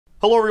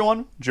Hello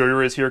everyone, Joey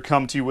Riz here,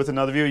 come to you with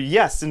another video.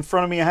 Yes, in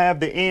front of me I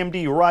have the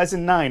AMD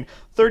Ryzen 9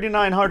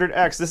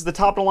 3900X. This is the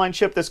top-of-the-line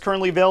chip that's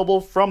currently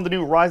available from the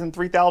new Ryzen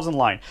 3000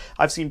 line.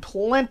 I've seen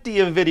plenty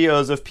of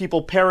videos of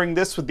people pairing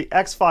this with the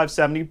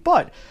X570,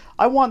 but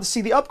I want to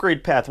see the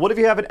upgrade path. What if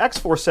you have an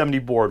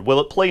X470 board?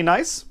 Will it play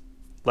nice?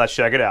 Let's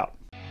check it out.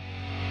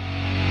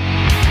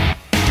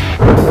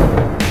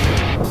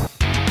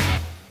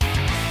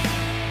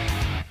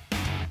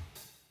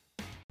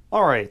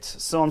 Alright,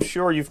 so I'm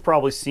sure you've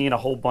probably seen a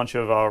whole bunch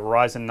of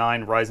Ryzen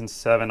 9, Ryzen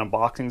 7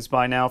 unboxings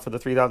by now for the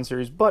 3000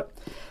 series, but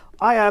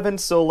I haven't,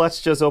 so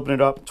let's just open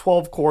it up.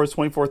 12 cores,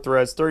 24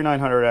 threads,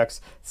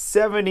 3900X,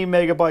 70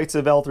 megabytes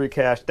of L3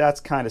 cache. That's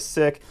kind of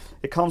sick.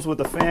 It comes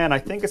with a fan. I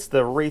think it's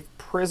the Wraith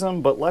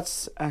Prism, but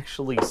let's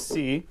actually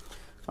see.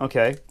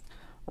 Okay,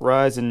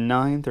 Ryzen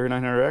 9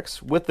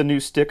 3900X with the new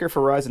sticker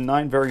for Ryzen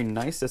 9. Very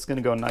nice. That's going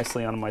to go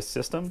nicely on my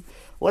system.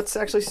 Let's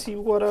actually see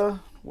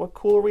what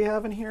cooler we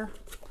have in here.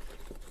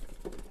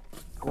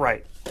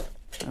 Right.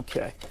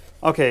 Okay.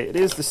 Okay, it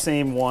is the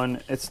same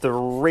one. It's the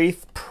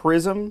Wraith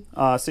Prism,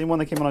 same one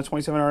that came on a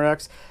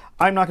 2700X.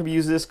 I'm not going to be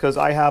using this because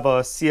I have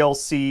a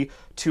CLC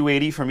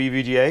 280 from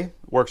EVGA.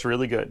 Works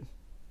really good.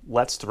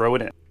 Let's throw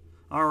it in.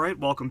 All right,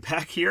 welcome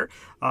back here.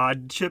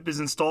 Chip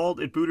is installed.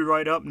 It booted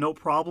right up, no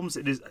problems.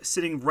 It is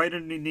sitting right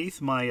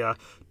underneath my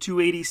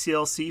 280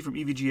 CLC from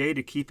EVGA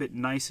to keep it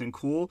nice and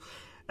cool.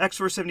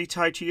 X470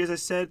 Tai Chi, as I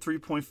said,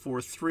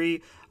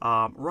 3.43,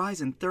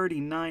 Ryzen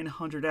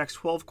 3900X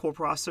 12-core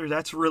processor.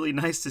 That's really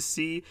nice to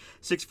see.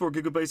 64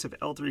 gigabytes of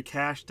L3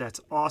 cache. That's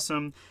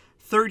awesome.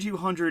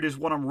 3200 is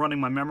what I'm running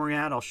my memory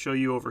at. I'll show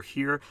you over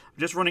here. I'm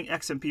just running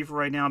XMP for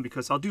right now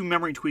because I'll do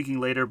memory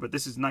tweaking later, but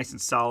this is nice and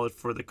solid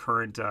for the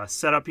current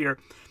setup here.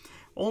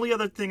 Only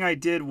other thing I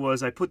did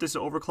was I put this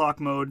in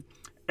overclock mode.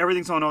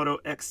 Everything's on auto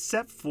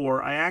except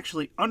for I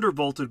actually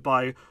undervolted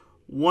by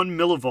 1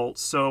 millivolt,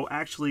 so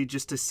actually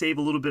just to save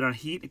a little bit on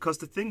heat, because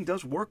the thing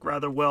does work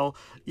rather well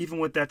even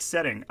with that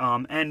setting.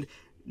 And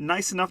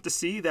nice enough to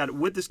see that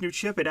with this new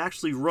chip it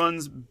actually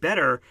runs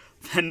better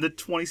than the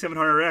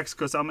 2700X,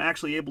 because I'm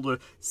actually able to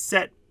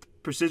set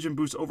Precision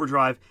Boost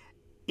Overdrive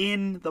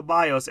in the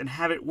BIOS and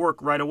have it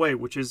work right away,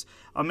 which is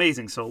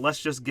amazing. So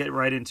let's just get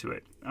right into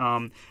it.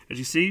 As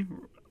you see,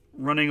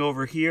 running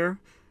over here,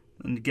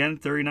 and again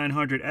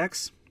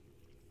 3900X,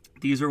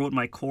 these are what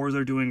my cores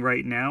are doing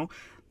right now.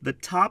 The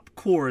top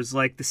cores,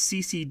 like the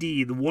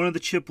CCD, the one of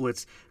the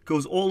chiplets,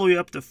 goes all the way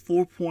up to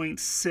 4.6,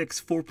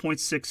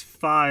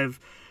 4.65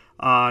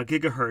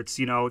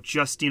 gigahertz,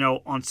 just,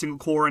 on single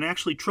core, and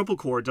actually triple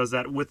core does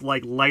that with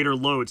like lighter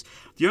loads.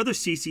 The other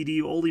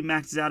CCD only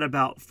maxes out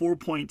about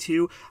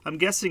 4.2. I'm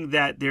guessing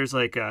that there's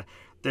a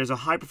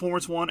high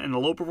performance one and a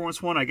low performance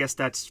one. I guess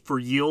that's for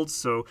yield,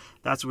 so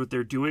that's what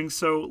they're doing.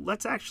 So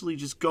let's actually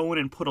just go in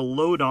and put a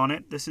load on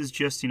it. This is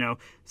just,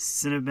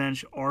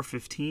 Cinebench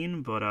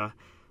R15, but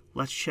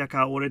let's check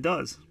out what it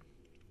does.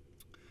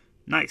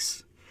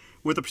 Nice.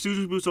 With the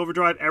Precision Boost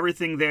Overdrive,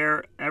 everything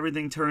there,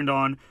 everything turned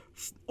on.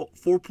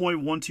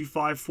 4.125,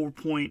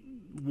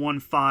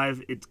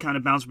 4.15, it kind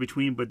of bounces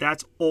between, but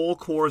that's all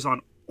cores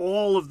on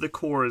all of the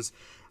cores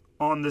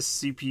on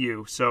this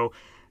CPU. So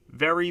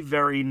very,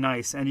 very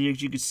nice. And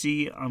as you can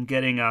see, I'm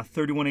getting a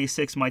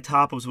 3186. My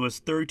top was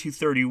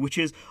 3230, which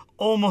is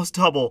almost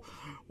double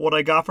what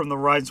I got from the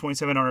Ryzen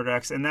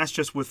 2700X, and that's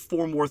just with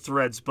 4 more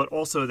threads, but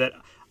also that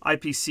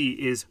IPC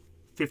is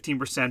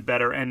 15%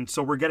 better, and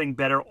so we're getting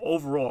better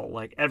overall,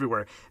 like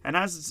everywhere. And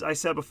as I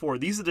said before,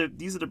 these are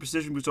the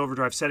Precision Boost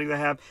Overdrive settings I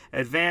have.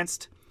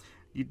 Advanced,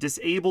 you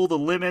disable the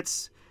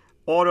limits,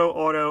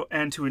 auto,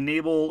 and to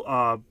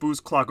enable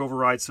boost clock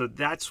override. So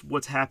that's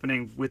what's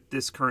happening with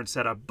this current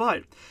setup.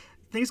 But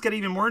things get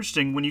even more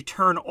interesting when you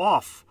turn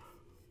off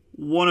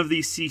one of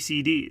these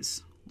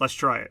CCDs. Let's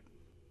try it.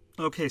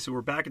 Okay, so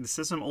we're back in the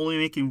system, only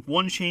making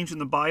one change in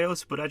the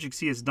BIOS, but as you can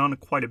see, it's done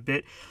quite a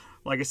bit.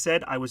 Like I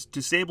said, I was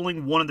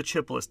disabling one of the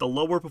chiplets. The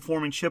lower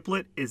performing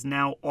chiplet is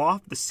now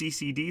off, the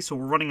CCD, so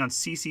we're running on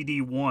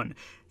CCD 1.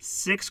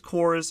 6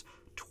 cores,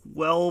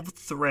 12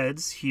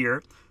 threads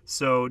here,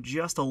 so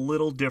just a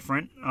little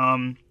different.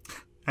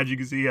 As you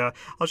can see,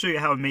 I'll show you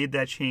how I made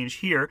that change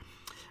here.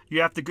 You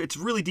have to. It's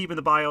really deep in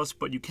the BIOS,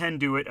 but you can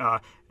do it.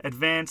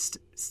 Advanced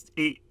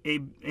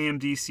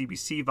AMD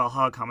CBC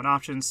Valhalla Common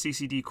Options,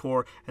 CCD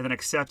core, and then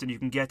accept, and you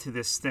can get to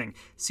this thing.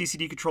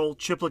 CCD control,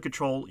 chiplet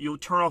control. You'll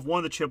turn off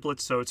one of the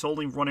chiplets, so it's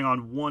only running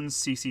on one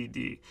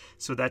CCD.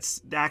 So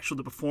that's actually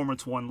the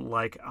performance one,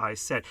 like I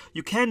said.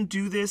 You can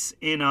do this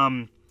in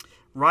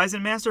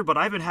Ryzen Master, but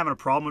I've been having a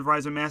problem with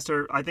Ryzen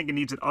Master. I think it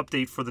needs an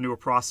update for the newer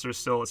processor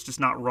still. It's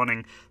just not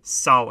running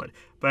solid.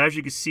 But as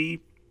you can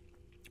see,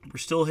 we're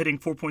still hitting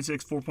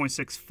 4.6,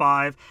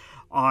 4.65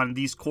 on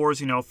these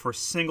cores, for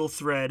single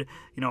thread,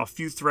 a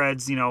few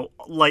threads,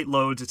 light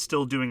loads, it's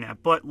still doing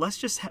that. But let's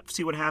just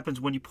see what happens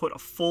when you put a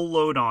full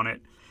load on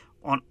it,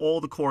 on all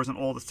the cores and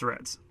all the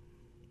threads.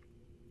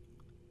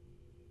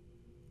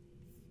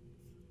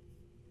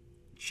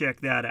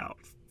 Check that out.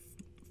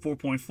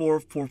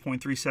 4.4,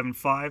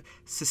 4.375,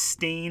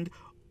 sustained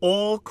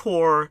all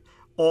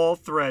all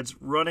threads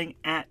running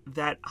at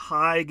that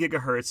high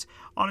gigahertz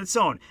on its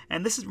own.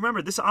 And this is,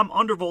 remember, this I'm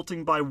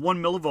undervolting by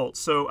 1 millivolt,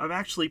 so I'm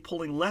actually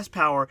pulling less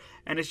power,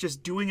 and it's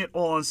just doing it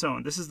all on its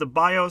own. This is the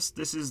BIOS,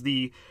 this is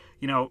the,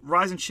 you know,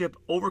 Ryzen chip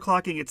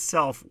overclocking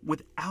itself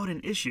without an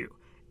issue.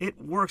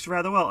 It works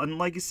rather well. And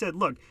like you said,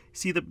 look,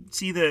 see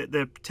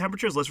the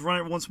temperatures? Let's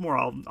run it once more.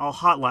 I'll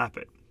hot lap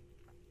it.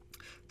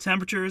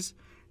 Temperatures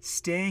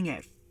staying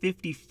at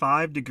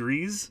 55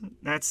 degrees.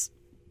 That's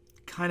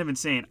kind of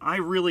insane. I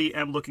really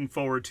am looking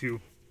forward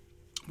to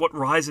what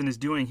Ryzen is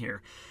doing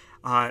here.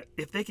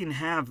 If they can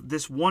have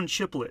this one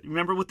chiplet,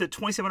 remember with the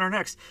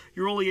 2700X,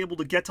 you're only able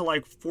to get to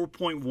like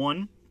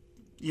 4.1,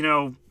 you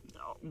know,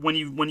 when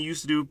you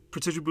used to do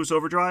Precision Boost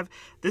Overdrive.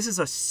 This is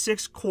a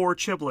 6-core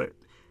chiplet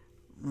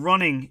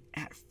running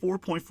at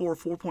 4.4,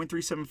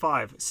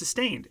 4.375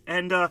 sustained.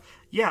 And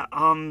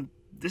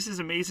this is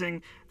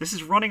amazing. This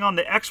is running on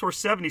the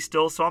X470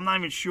 still, so I'm not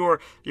even sure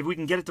if we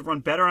can get it to run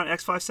better on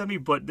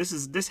X570, but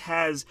this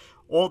has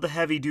all the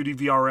heavy-duty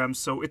VRM,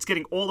 so it's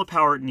getting all the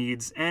power it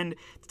needs. And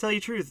to tell you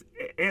the truth,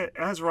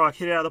 ASRock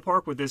hit it out of the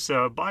park with this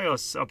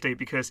BIOS update,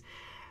 because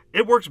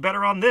it works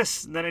better on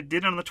this than it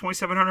did on the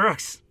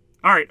 2700X.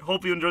 All right,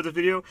 hope you enjoyed the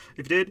video.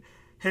 If you did,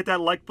 hit that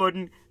like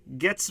button.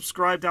 Get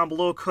subscribed down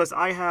below, because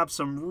I have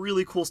some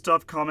really cool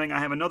stuff coming. I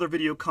have another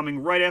video coming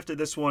right after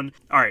this one.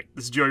 All right,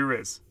 this is Joey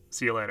Riz.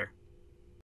 See you later.